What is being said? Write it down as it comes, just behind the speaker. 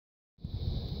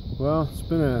Well, it's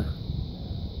been a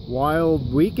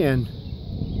wild weekend.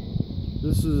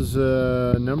 This is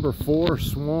number 4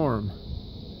 swarm.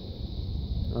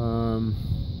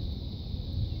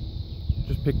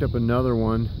 Just picked up another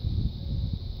one.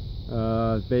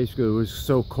 Basically, it was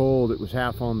so cold it was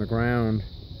half on the ground.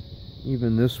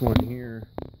 Even this one here,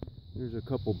 there's a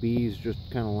couple bees just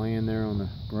kind of laying there on the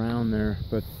ground there,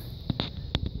 but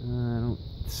I don't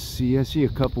see. I see a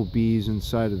couple bees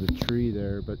inside of the tree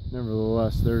there, but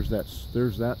nevertheless, there's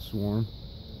that swarm.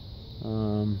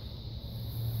 And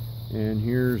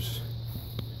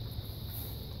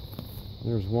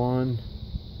there's one.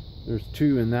 There's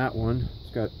 2 in that one.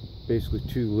 It's got basically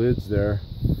 2 lids there.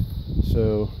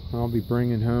 So I'll be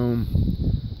bringing home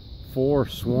 4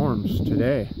 swarms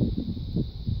today.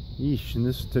 Yeesh,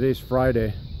 and today's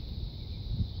Friday.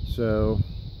 So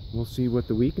we'll see what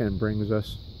the weekend brings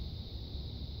us.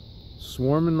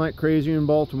 Swarming like crazy in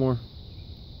Baltimore.